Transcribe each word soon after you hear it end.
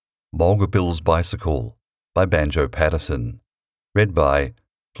Mulga Bill's Bicycle by Banjo Patterson. Read by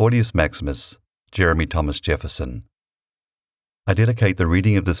Claudius Maximus, Jeremy Thomas Jefferson. I dedicate the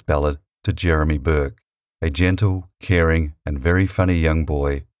reading of this ballad to Jeremy Burke, a gentle, caring, and very funny young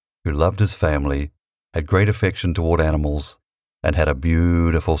boy who loved his family, had great affection toward animals, and had a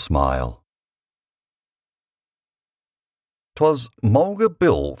beautiful smile. 'Twas Mulga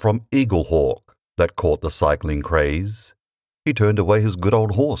Bill from Eaglehawk that caught the cycling craze. He turned away his good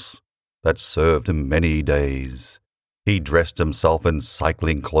old horse that served him many days. He dressed himself in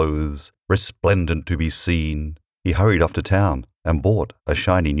cycling clothes, resplendent to be seen. He hurried off to town and bought a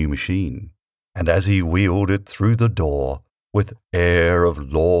shiny new machine. And as he wheeled it through the door, with air of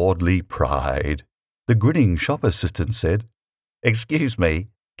lordly pride, the grinning shop assistant said, "Excuse me,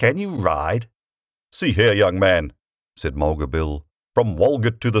 can you ride?" "See here, young man," said Mulga Bill, "from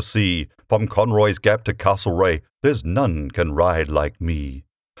Walgett to the sea, from Conroy's Gap to Castlereagh, there's none can ride like me.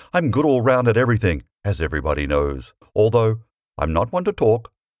 I'm good all round at everything, as everybody knows, although I'm not one to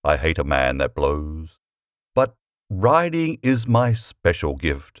talk, I hate a man that blows. But riding is my special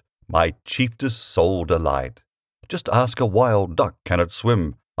gift, my chieftest soul delight. Just ask a wild duck, can it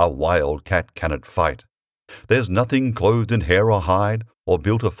swim? A wild cat, can it fight? There's nothing clothed in hair or hide, or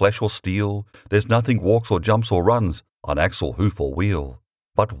built of flesh or steel. There's nothing walks or jumps or runs on axle, hoof, or wheel.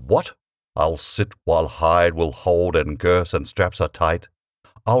 But what? I'll sit while hide will hold and girths and straps are tight.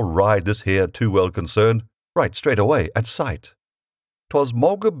 I'll ride this here too well concerned, right straight away at sight." 'Twas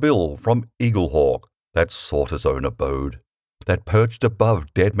Mulga Bill from Eaglehawk that sought his own abode, that perched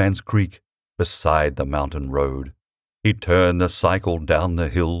above Dead Man's Creek, beside the mountain road. He turned the cycle down the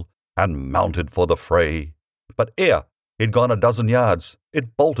hill and mounted for the fray. But ere he'd gone a dozen yards,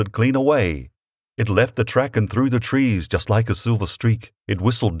 it bolted clean away. It left the track and through the trees just like a silver streak. It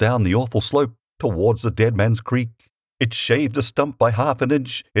whistled down the awful slope towards the Dead Man's Creek. It shaved a stump by half an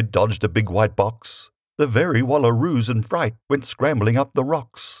inch. It dodged a big white box. The very wallaroos in fright went scrambling up the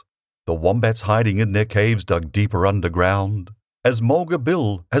rocks. The wombats hiding in their caves dug deeper underground, as Mulga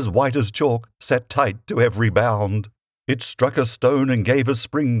Bill, as white as chalk, sat tight to every bound. It struck a stone and gave a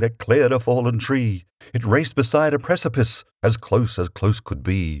spring that cleared a fallen tree. It raced beside a precipice, as close could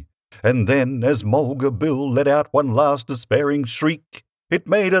be. And then, as Mulga Bill let out one last despairing shriek, it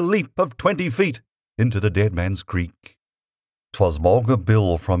made a leap of 20 feet into the Dead Man's Creek. 'Twas Mulga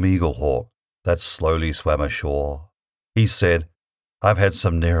Bill from Eaglehawk that slowly swam ashore. He said, "I've had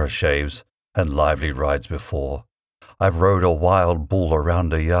some nearer shaves and lively rides before. I've rode a wild bull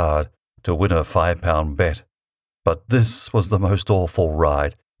around a yard to win a 5-pound bet, but this was the most awful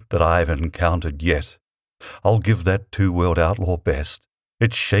ride that I've encountered yet. I'll give that two-wheeled outlaw best.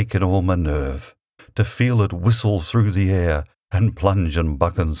 It's shaken all my nerve to feel it whistle through the air and plunge and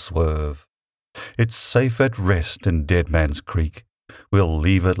buck and swerve. It's safe at rest in Dead Man's Creek. We'll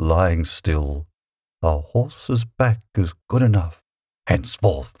leave it lying still. A horse's back is good enough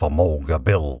henceforth for Mulga Bill."